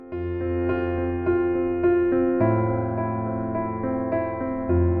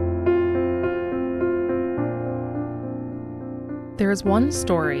There's one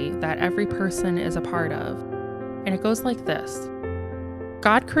story that every person is a part of, and it goes like this.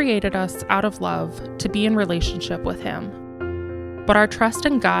 God created us out of love to be in relationship with Him. But our trust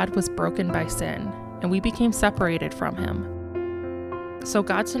in God was broken by sin, and we became separated from Him. So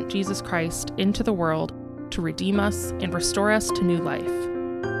God sent Jesus Christ into the world to redeem us and restore us to new life.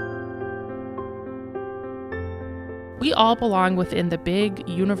 We all belong within the big,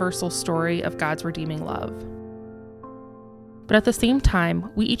 universal story of God's redeeming love. But at the same time,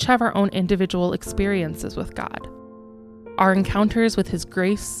 we each have our own individual experiences with God. Our encounters with His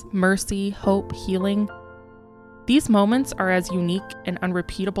grace, mercy, hope, healing. These moments are as unique and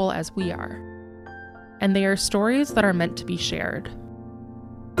unrepeatable as we are. And they are stories that are meant to be shared.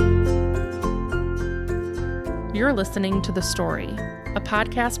 You're listening to The Story, a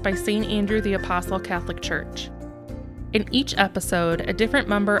podcast by St. Andrew the Apostle Catholic Church. In each episode, a different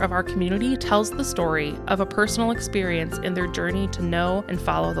member of our community tells the story of a personal experience in their journey to know and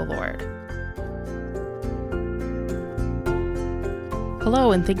follow the Lord.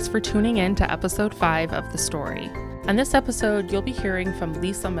 Hello, and thanks for tuning in to episode 5 of The Story. On this episode, you'll be hearing from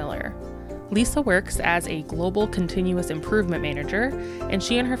Lisa Miller. Lisa works as a global continuous improvement manager, and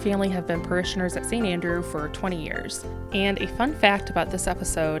she and her family have been parishioners at St. Andrew for 20 years. And a fun fact about this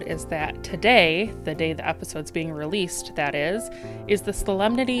episode is that today, the day the episode's being released, that is the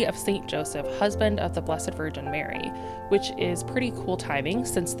Solemnity of St. Joseph, husband of the Blessed Virgin Mary, which is pretty cool timing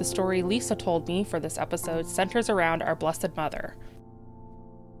since the story Lisa told me for this episode centers around our Blessed Mother.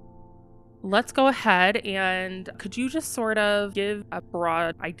 Let's go ahead and could you just sort of give a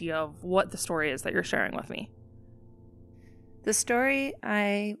broad idea of what the story is that you're sharing with me? The story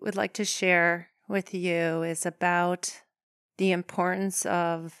I would like to share with you is about the importance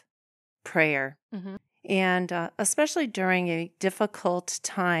of prayer. Mm-hmm. And especially during a difficult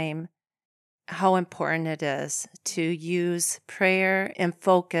time, how important it is to use prayer and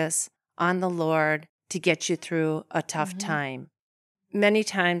focus on the Lord to get you through a tough time. Many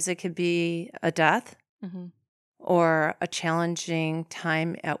times it could be a death or a challenging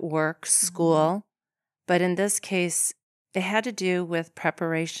time at work, school. But in this case, it had to do with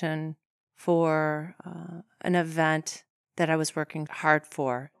preparation for an event that I was working hard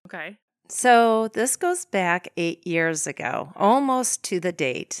for. Okay. So this goes back 8 years ago, almost to the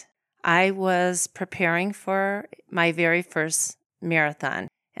date. I was preparing for my very first marathon.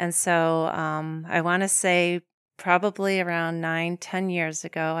 And so I want to say probably around 9-10 years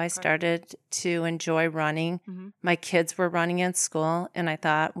ago, I started to enjoy running. My kids were running in school, and I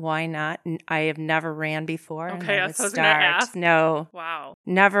thought, why not? I have never ran before. Okay, and I that's what I was going to ask. No. Wow.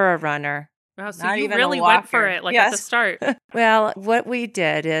 Never a runner. Wow, so Not you even really a went for walker. it, Yes. at the start. Well, what we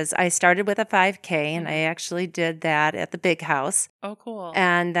did is I started with a 5K, and I actually did that at the big house. Oh, cool.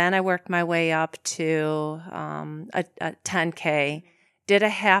 And then I worked my way up to a 10K. Did a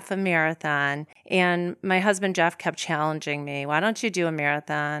half a marathon, and my husband Jeff kept challenging me, why don't you do a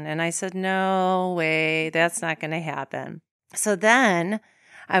marathon? And I said, no way, that's not going to happen. So then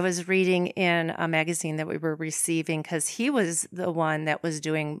I was reading in a magazine that we were receiving because he was the one that was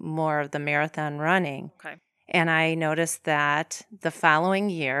doing more of the marathon running. Okay. And I noticed that the following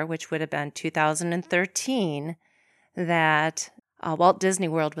year, which would have been 2013, that Walt Disney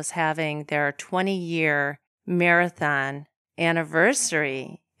World was having their 20-year marathon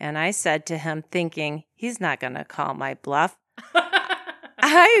anniversary. And I said to him, thinking, he's not going to call my bluff.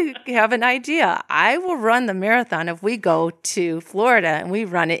 I have an idea. I will run the marathon if we go to Florida and we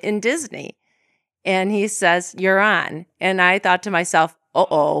run it in Disney. And he says, you're on. And I thought to myself,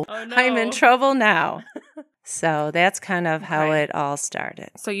 oh no. I'm in trouble now. So that's kind of how it all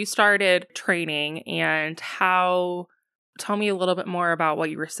started. So you started training, and tell me a little bit more about what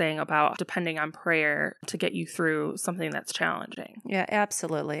you were saying about depending on prayer to get you through something that's challenging. Yeah,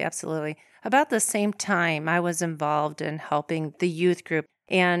 absolutely. Absolutely. About the same time, I was involved in helping the youth group,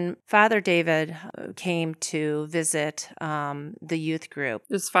 and Father David came to visit the youth group.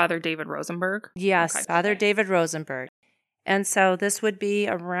 This is Father David Rosenberg? Yes, Okay. Father David Rosenberg. And so this would be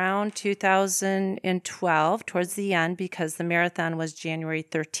around 2012, towards the end, because the marathon was January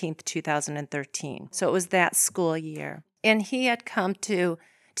 13th, 2013. So it was that school year. And he had come to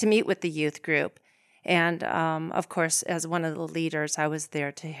meet with the youth group. And, of course, as one of the leaders, I was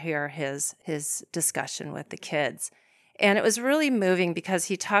there to hear his discussion with the kids. And it was really moving because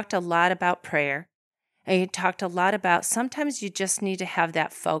he talked a lot about prayer. And he talked a lot about sometimes you just need to have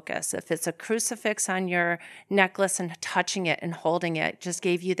that focus. If it's a crucifix on your necklace and touching it and holding it just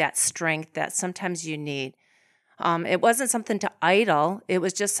gave you that strength that sometimes you need. It wasn't something to idle. It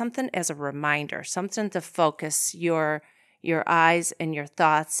was just something as a reminder, something to focus your eyes and your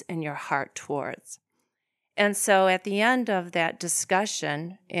thoughts and your heart towards. And so at the end of that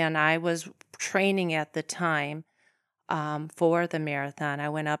discussion, and I was training at the time for the marathon, I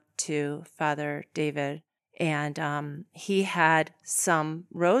went up to Father David, and he had some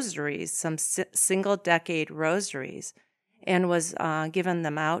rosaries, some single decade rosaries, and was giving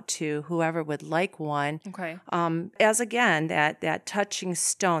them out to whoever would like one. Okay. As again, that touching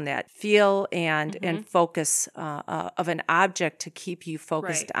stone, that feel and focus of an object to keep you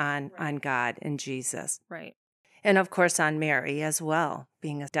focused on God and Jesus. Right. And of course on Mary as well,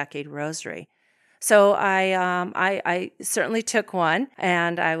 being a decade rosary. So I certainly took one,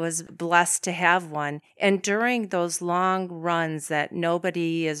 and I was blessed to have one. And during those long runs that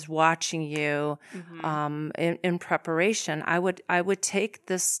nobody is watching you in preparation, I would take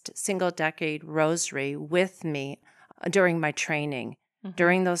this single decade rosary with me during my training.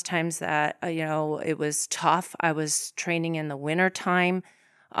 During those times that it was tough, I was training in the winter time.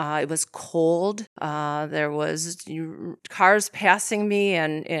 It was cold. There was cars passing me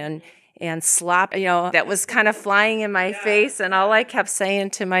and slop, that was kind of flying in my face. And all I kept saying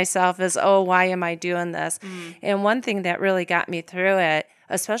to myself is, oh, why am I doing this? And one thing that really got me through it,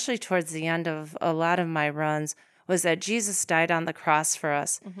 especially towards the end of a lot of my runs, was that Jesus died on the cross for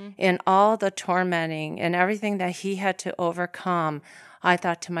us. And all the tormenting and everything that he had to overcome, I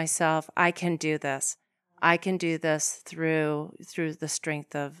thought to myself, I can do this. I can do this through the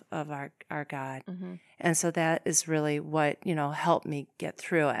strength of our God. And so that is really what, helped me get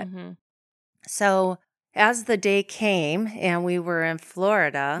through it. So as the day came and we were in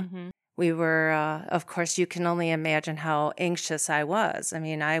Florida, we were, of course, you can only imagine how anxious I was. I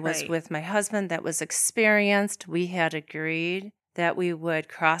mean, I was with my husband that was experienced. We had agreed that we would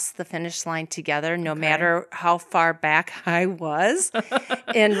cross the finish line together no matter how far back I was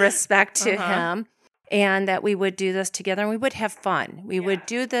in respect to him. And that we would do this together and we would have fun. We would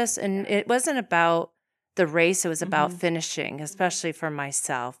do this, and it wasn't about the race, it was about finishing, especially for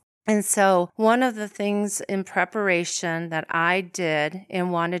myself. And so one of the things in preparation that I did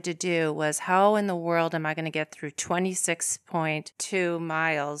and wanted to do was, how in the world am I going to get through 26.2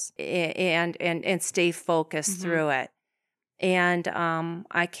 miles and stay focused through it? And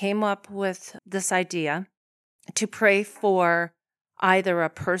I came up with this idea to pray for either a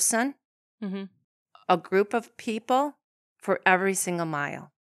person, a group of people, for every single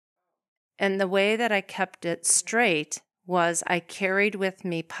mile. And the way that I kept it straight was I carried with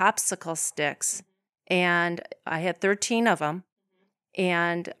me popsicle sticks, and I had 13 of them.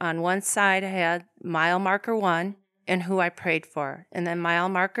 And on one side, I had mile marker 1 and who I prayed for, and then mile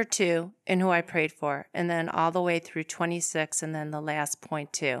marker 2 and who I prayed for, and then all the way through 26, and then the last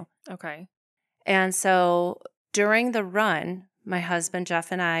point 2. Okay. And so during the run, my husband,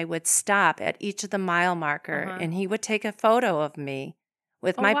 Jeff, and I would stop at each of the mile marker, and he would take a photo of me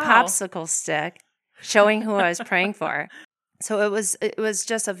with my popsicle stick, showing who I was praying for. So it was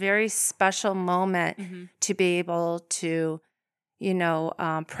just a very special moment to be able to,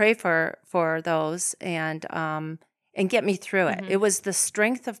 pray for those and get me through it. It was the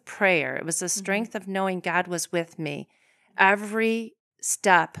strength of prayer. It was the strength of knowing God was with me. Every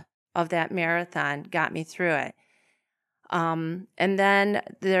step of that marathon got me through it. And then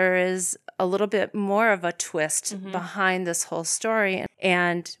there is a little bit more of a twist behind this whole story.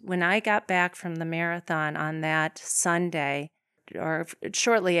 And when I got back from the marathon on that Sunday, or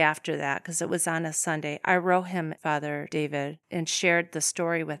shortly after that, because it was on a Sunday, I wrote him, Father David, and shared the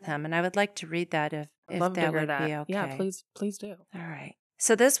story with him. And I would like to read that if that would be okay. Yeah, please do. All right.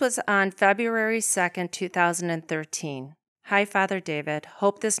 So this was on February 2nd, 2013. Hi, Father David.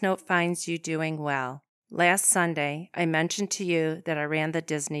 Hope this note finds you doing well. Last Sunday, I mentioned to you that I ran the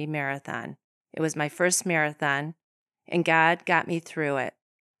Disney Marathon. It was my first marathon, and God got me through it,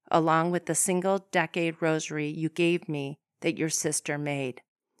 along with the single decade rosary you gave me that your sister made.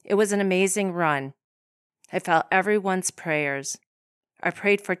 It was an amazing run. I felt everyone's prayers. I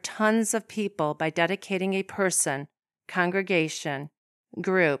prayed for tons of people by dedicating a person, congregation,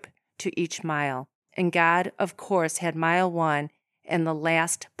 group to each mile. And God, of course, had mile 1 and the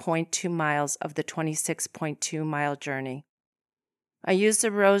last 0.2 miles of the 26.2 mile journey. I used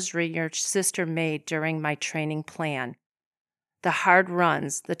the rosary your sister made during my training plan. The hard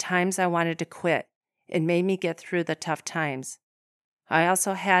runs, the times I wanted to quit, it made me get through the tough times. I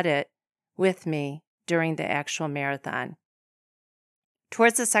also had it with me during the actual marathon.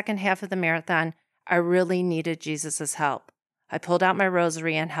 Towards the second half of the marathon, I really needed Jesus' help. I pulled out my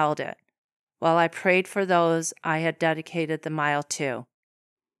rosary and held it, while I prayed for those I had dedicated the mile to.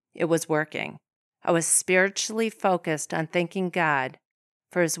 It was working. I was spiritually focused on thanking God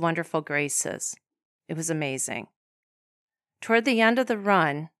for his wonderful graces. It was amazing. Toward the end of the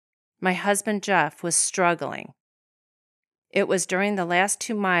run, My husband, Jeff, was struggling. It was during the last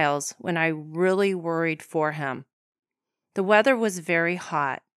 2 miles when I really worried for him. The weather was very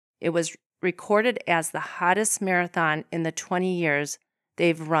hot. It was recorded as the hottest marathon in the 20 years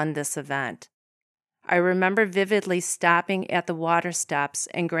they've run this event. I remember vividly stopping at the water steps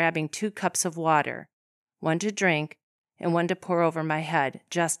and grabbing 2 cups of water, one to drink and one to pour over my head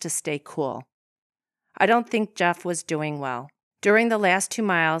just to stay cool. I don't think Jeff was doing well. During the last 2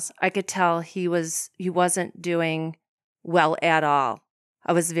 miles, I could tell he wasn't doing well at all.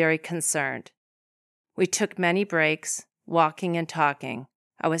 I was very concerned. We took many breaks, walking and talking.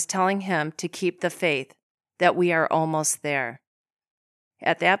 I was telling him to keep the faith, that we are almost there.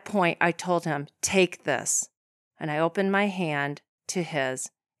 At that point, I told him, "Take this." And I opened my hand to his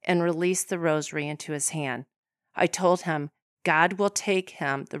and released the rosary into his hand. I told him, God will take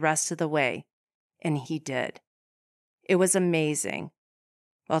him the rest of the way. And he did. It was amazing.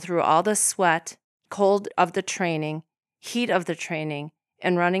 Well, through all the sweat, cold of the training, heat of the training,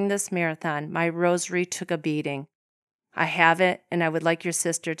 and running this marathon, my rosary took a beating. I have it, and I would like your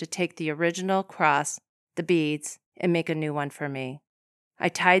sister to take the original cross, the beads, and make a new one for me. I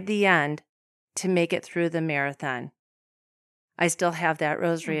tied the end to make it through the marathon. I still have that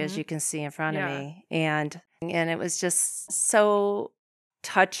rosary, as you can see in front of me. And it was just so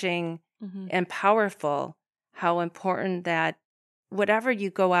touching and powerful how important that whatever you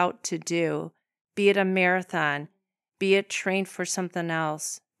go out to do, be it a marathon, be it train for something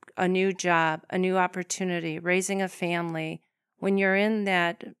else, a new job, a new opportunity, raising a family, when you're in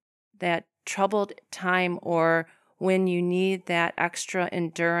that troubled time or when you need that extra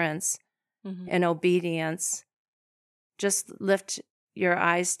endurance and obedience, just lift your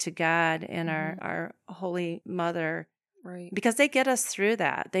eyes to God and our Holy Mother. Right. Because they get us through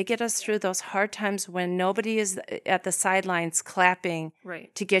that. They get us through those hard times when nobody is at the sidelines clapping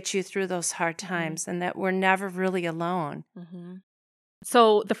to get you through those hard times, and that we're never really alone.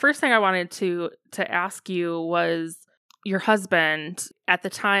 So the first thing I wanted to ask you was, your husband at the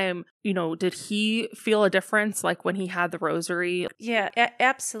time, did he feel a difference like when he had the rosary? Yeah,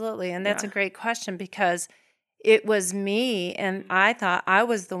 absolutely. And that's a great question, because it was me, and I thought I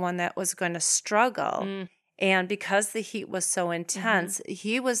was the one that was going to struggle. And because the heat was so intense,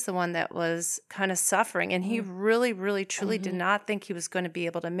 he was the one that was kind of suffering. And he really, really, truly did not think he was going to be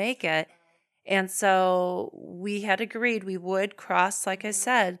able to make it. And so we had agreed we would cross, like I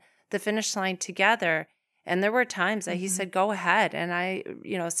said, the finish line together. And there were times that he said, go ahead. And I,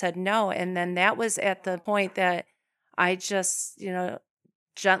 said no. And then that was at the point that I just,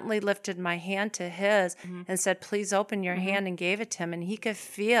 gently lifted my hand to his and said, please open your hand, and gave it to him. And he could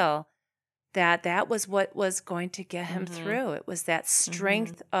feel that was what was going to get him through. It was that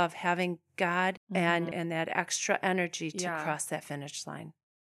strength of having God and that extra energy to cross that finish line.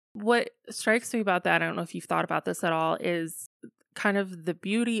 What strikes me about that, I don't know if you've thought about this at all, is kind of the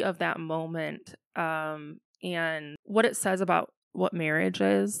beauty of that moment and what it says about what marriage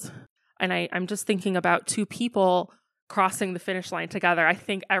is. And I'm just thinking about 2 people crossing the finish line together. I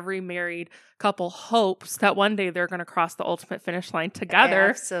think every married couple hopes that one day they're going to cross the ultimate finish line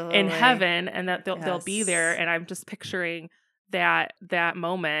together in heaven, and that they'll be there. And I'm just picturing that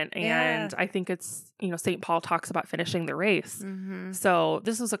moment. And I think it's, St. Paul talks about finishing the race. So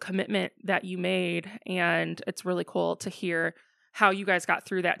this was a commitment that you made, and it's really cool to hear how you guys got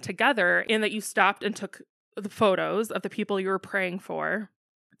through that together, and that you stopped and took the photos of the people you were praying for.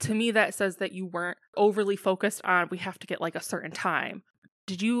 To me, that says that you weren't overly focused on, we have to get like a certain time.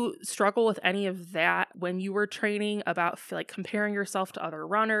 Did you struggle with any of that when you were training, about like comparing yourself to other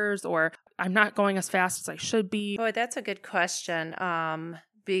runners, or I'm not going as fast as I should be? Boy, that's a good question.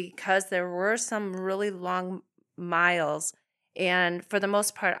 Because there were some really long miles, and for the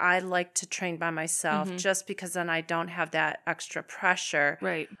most part, I like to train by myself, just because then I don't have that extra pressure.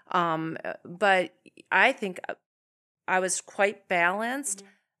 Right. But I think I was quite balanced.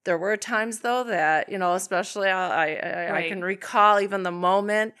 There were times, though, that, especially I can recall even the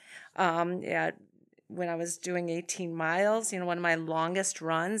moment when I was doing 18 miles, one of my longest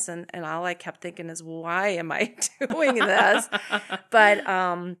runs, and all I kept thinking is, why am I doing this? But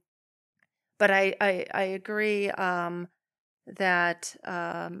I agree that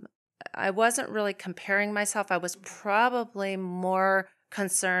I wasn't really comparing myself. I was probably more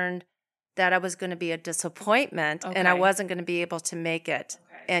concerned that I was going to be a disappointment, and I wasn't going to be able to make it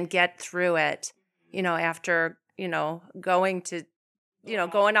and get through it, after, going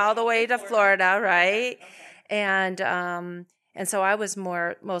going all the way to Florida, right? And so I was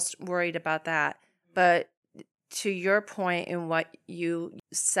most worried about that. But to your point, and what you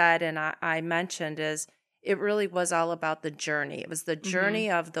said and I mentioned, is it really was all about the journey. It was the Mm-hmm.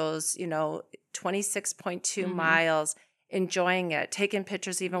 journey of those, 26.2 Mm-hmm. miles, enjoying it, taking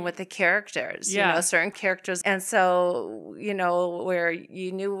pictures even with the characters, Yeah. certain characters. And so, where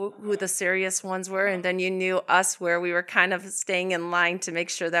you knew who the serious ones were, and then you knew us where we were kind of staying in line to make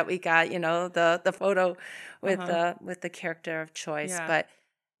sure that we got, the photo with the character of choice. Yeah.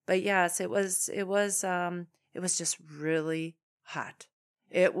 But yes, it was just really hot.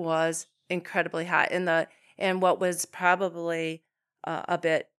 It was incredibly hot. And what was probably a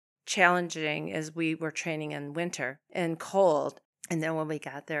bit challenging is we were training in winter and cold. And then when we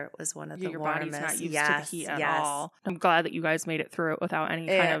got there, it was one of the Your warmest. body's not used yes, to the heat at yes. all. I'm glad that you guys made it through it without any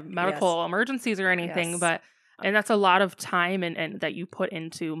kind of medical emergencies or anything. Yes. And that's a lot of time and that you put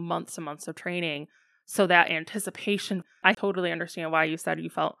into months and months of training. So that anticipation, I totally understand why you said you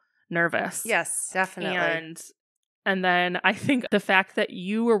felt nervous. Yes, definitely. And then I think the fact that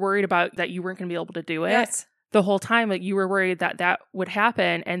you were worried about that you weren't going to be able to do it. Yes. The whole time that you were worried that that would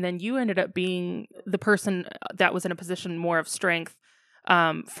happen, and then you ended up being the person that was in a position more of strength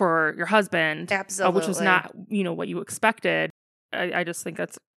for your husband, Absolutely. which was not, what you expected. I just think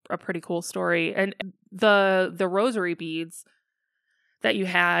that's a pretty cool story. And the rosary beads that you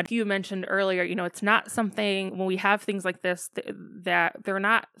had, you mentioned earlier, it's not something when we have things like this that they're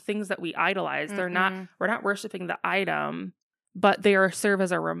not things that we idolize. We're not worshiping the item, but they serve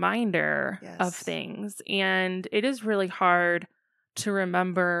as a reminder of things. And it is really hard to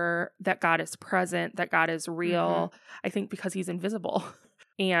remember that God is present, that God is real. I think because he's invisible.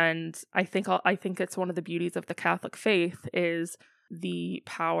 And I think it's one of the beauties of the Catholic faith is the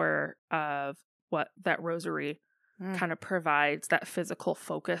power of what that rosary kind of provides, that physical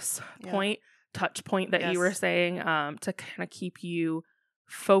focus point, touch point that you were saying, to kind of keep you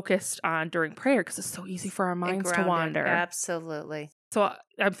focused on during prayer, because it's so easy for our minds to wander. Absolutely. So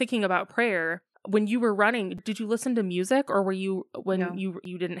I'm thinking about prayer. When you were running, did you listen to music, or were you No.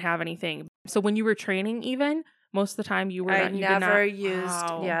 you didn't have anything? So when you were training, even most of the time you were I not, you never did not, used.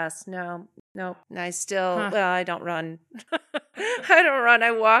 wow. Yes, no. I still. Well, I don't run. I don't run.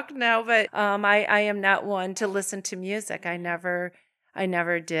 I walk now, but I am not one to listen to music. I never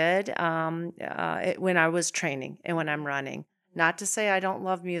did. When I was training and when I'm running. Not to say I don't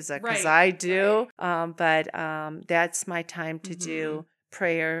love music, because I do. But that's my time to do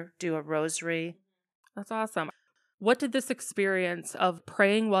prayer, do a rosary. That's awesome. What did this experience of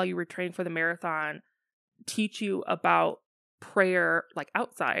praying while you were training for the marathon teach you about prayer, like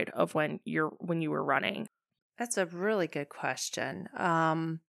outside of when you were running? That's a really good question.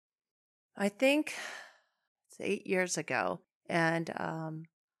 I think it's 8 years ago, and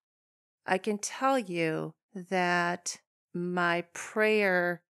I can tell you that my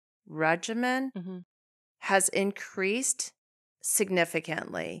prayer regimen has increased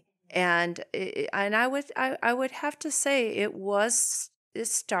significantly, and I would have to say it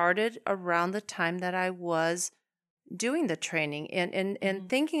started around the time that I was doing the training and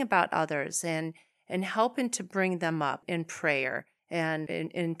thinking about others and helping to bring them up in prayer and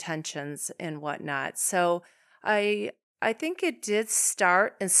in intentions and whatnot. So I think it did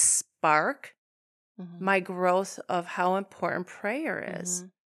start and spark my growth of how important prayer is.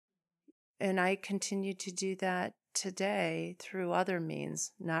 And I continue to do that today through other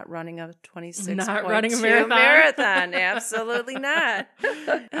means, not running a 26.2 not running a marathon. Absolutely not.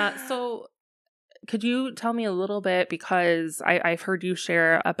 So could you tell me a little bit, because I've heard you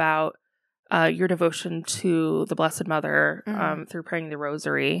share about your devotion to the Blessed Mother through praying the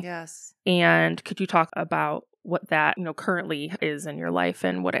Rosary. Yes. And could you talk about what that, currently is in your life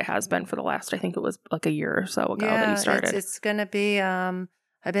and what it has been for the last, I think it was like a year or so ago that you started? It's going to be,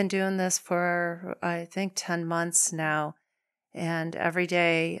 I've been doing this for, I think, 10 months now. And every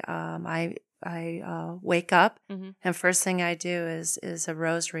day I wake up, and first thing I do is a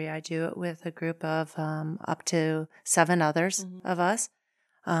rosary. I do it with a group of up to 7 others of us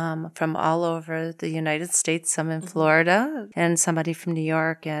from all over the United States, some in Florida and somebody from New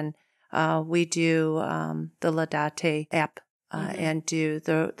York. And we do the Laudate app and do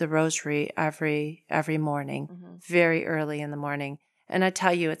the rosary every morning, very early in the morning. And I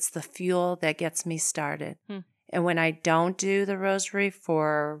tell you, it's the fuel that gets me started. And when I don't do the rosary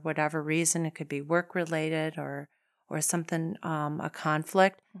for whatever reason, it could be work related or something, a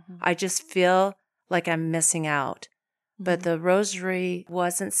conflict, I just feel like I'm missing out. But the rosary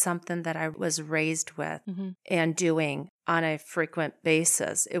wasn't something that I was raised with and doing on a frequent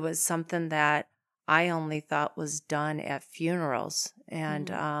basis. It was something that I only thought was done at funerals.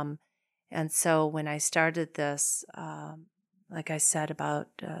 And so when I started this, like I said, about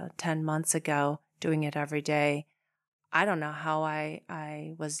 10 months ago, doing it every day, I don't know how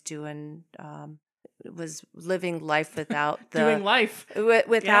I was doing was living life without Doing life.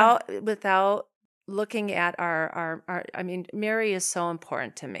 without looking at our I mean, Mary is so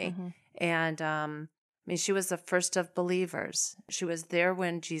important to me. Mm-hmm. And I mean, she was the first of believers. She was there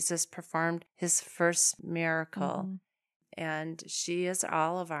when Jesus performed his first miracle. Mm-hmm. And she is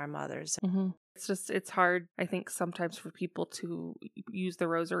all of our mothers. Mm-hmm. It's hard, I think, sometimes for people to use the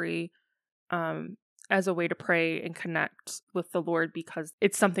rosary as a way to pray and connect with the Lord, because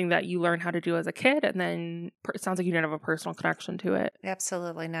it's something that you learn how to do as a kid, and then it sounds like you didn't have a personal connection to it.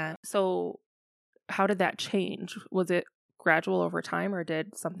 Absolutely not. So how did that change? Was it gradual over time, or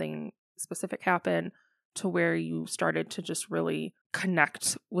did something specific happen to where you started to just really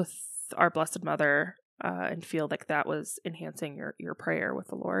connect with our Blessed Mother and feel like that was enhancing your prayer with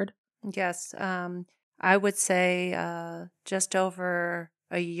the Lord? Yes. I would say just over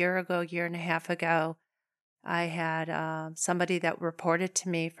a year and a half ago, I had somebody that reported to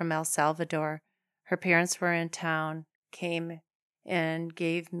me from El Salvador. Her parents were in town, came and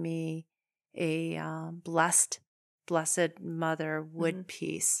gave me a blessed Mother wood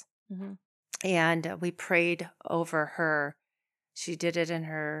piece. Mm-hmm. And we prayed over her. She did it in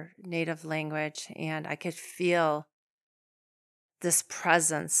her native language, and I could feel this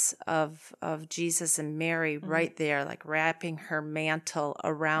presence of Jesus and Mary right there, like wrapping her mantle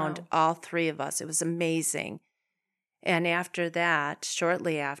around all three of us. It was amazing. And after that,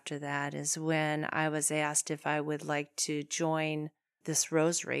 shortly after that, is when I was asked if I would like to join this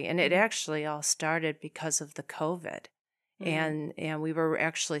rosary. And it actually all started because of the COVID. And we were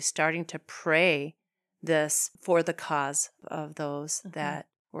actually starting to pray this for the cause of those that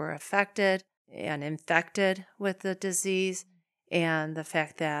were affected and infected with the disease. And the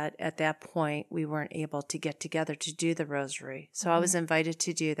fact that at that point we weren't able to get together to do the rosary. So I was invited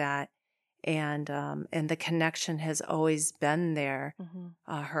to do that. And the connection has always been there.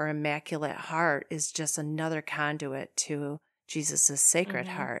 Her Immaculate Heart is just another conduit to Jesus' Sacred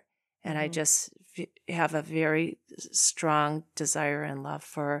Heart. And I just have a very strong desire and love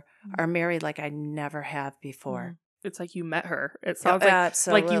for our Mary like I never have before. It's like you met her. It sounds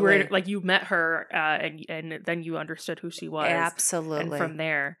like you met her, and then you understood who she was. Absolutely. And from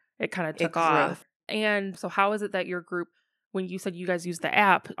there, it kind of took off. And so, how is it that your group, when you said you guys use the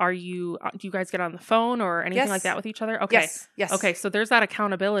app, do you guys get on the phone or anything like that with each other? Okay. Yes. Okay. So there's that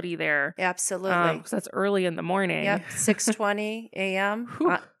accountability there. Absolutely. Because that's early in the morning. Yep. 6:20 a.m.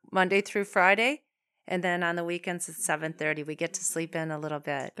 Monday through Friday. And then on the weekends it's 7:30. We get to sleep in a little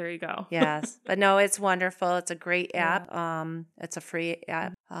bit. There you go. Yes. But no, it's wonderful. It's a great app. It's a free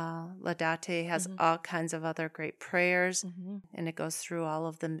app. Laudate has all kinds of other great prayers, and it goes through all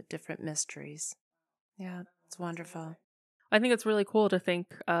of the different mysteries. Yeah, it's wonderful. I think it's really cool to think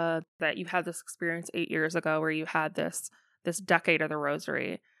that you had this experience 8 years ago where you had this decade of the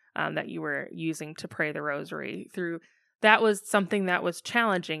rosary that you were using to pray the rosary through. That was something that was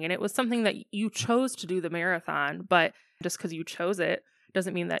challenging, and it was something that you chose to do the marathon, but just because you chose it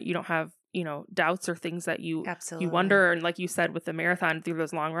doesn't mean that you don't have, doubts or things that you wonder. And like you said, with the marathon through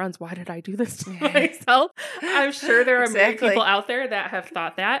those long runs, why did I do this to myself? I'm sure there are many people out there that have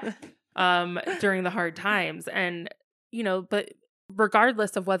thought that during the hard times. And, but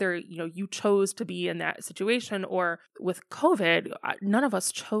regardless of whether, you chose to be in that situation or with COVID, none of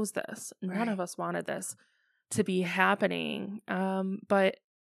us chose this. None of us wanted this to be happening. But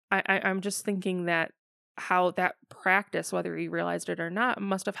I'm just thinking that how that practice, whether you realized it or not,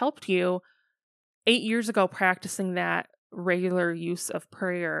 must have helped you 8 years ago, practicing that regular use of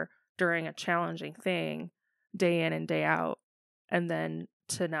prayer during a challenging thing, day in and day out. And then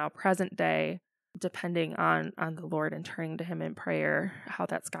to now present day, depending on the Lord and turning to him in prayer, how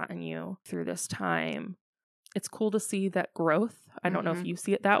that's gotten you through this time. It's cool to see that growth. I don't know if you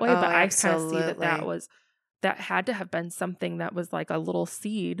see it that way, but I kind of see that had to have been something that was like a little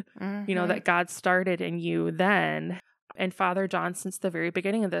seed, that God started in you then. And Father John, since the very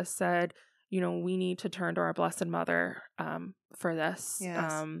beginning of this, said, we need to turn to our Blessed Mother for this.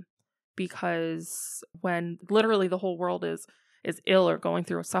 Yes. Because when literally the whole world is ill or going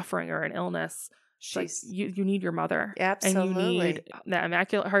through a suffering or an illness, like you need your mother. Absolutely. And you need that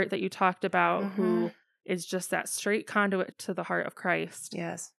Immaculate Heart that you talked about, who is just that straight conduit to the heart of Christ.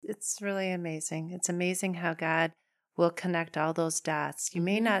 Yes, it's really amazing. It's amazing how God will connect all those dots. You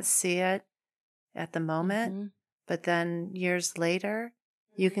may not see it at the moment, but then years later,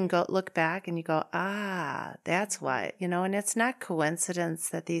 you can go look back and you go, that's why, and it's not coincidence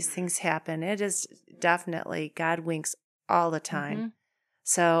that these things happen. It is definitely, God winks all the time.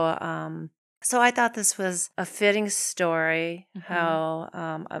 So I thought this was a fitting story, how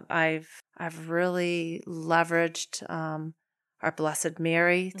I've really leveraged our Blessed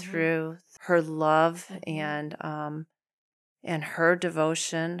Mary through her love and her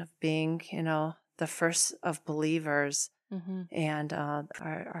devotion of being, the first of believers, and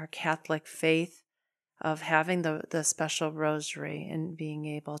our Catholic faith of having the special rosary and being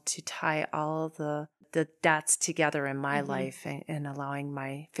able to tie all the dots together in my life and allowing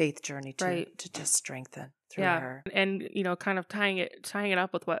my faith journey to just strengthen through her. And, kind of tying it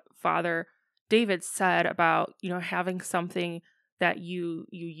up with what Father David said about, having something that you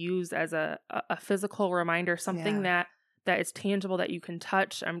use as a physical reminder, something that is tangible that you can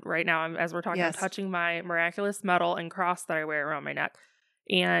touch. Right now, as we're talking, I'm touching my miraculous medal and cross that I wear around my neck.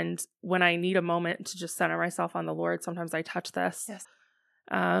 And when I need a moment to just center myself on the Lord, sometimes I touch this. Yes.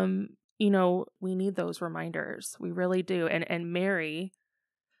 We need those reminders. We really do. And Mary,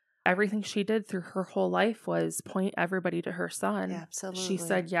 everything she did through her whole life was point everybody to her son. Yeah, absolutely. She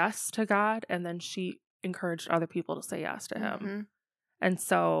said yes to God, and then she encouraged other people to say yes to him. And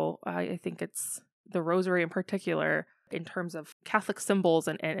so I think it's the rosary in particular, in terms of Catholic symbols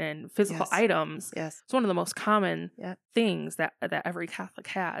and physical items. Yes. It's one of the most common things that every Catholic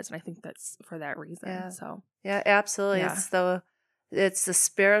has. And I think that's for that reason. Yeah. So yeah, absolutely. Yeah. It's the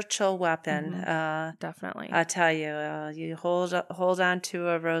spiritual weapon. Definitely. I tell you, you hold on to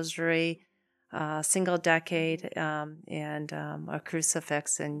a rosary, single decade, and a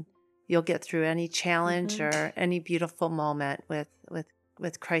crucifix, and you'll get through any challenge or any beautiful moment with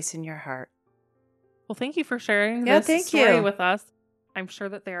Christ in your heart. Well, thank you for sharing this story you. with us. I'm sure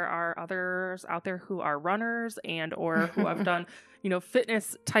that there are others out there who are runners or who have done,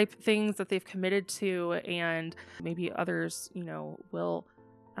 fitness type things that they've committed to, and maybe others, will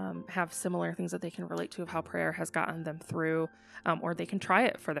have similar things that they can relate to of how prayer has gotten them through, or they can try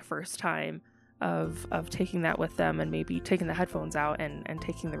it for the first time of taking that with them, and maybe taking the headphones out and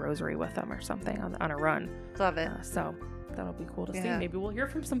taking the rosary with them or something on a run. Love it. So that'll be cool to see. Maybe we'll hear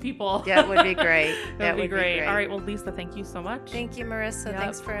from some people. Yeah, it would be great. That would be great. All right. Well, Lisa, thank you so much. Thank you, Marissa. Yep.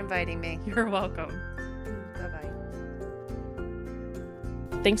 Thanks for inviting me. You're welcome. Bye-bye.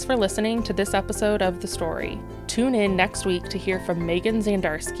 Thanks for listening to this episode of The Story. Tune in next week to hear from Megan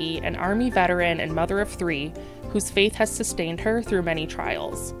Zandarski, an Army veteran and mother of 3, whose faith has sustained her through many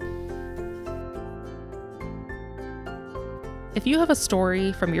trials. If you have a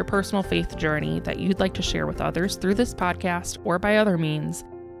story from your personal faith journey that you'd like to share with others through this podcast or by other means,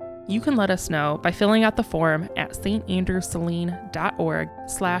 you can let us know by filling out the form at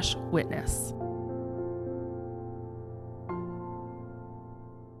standrewsaline.org/witness.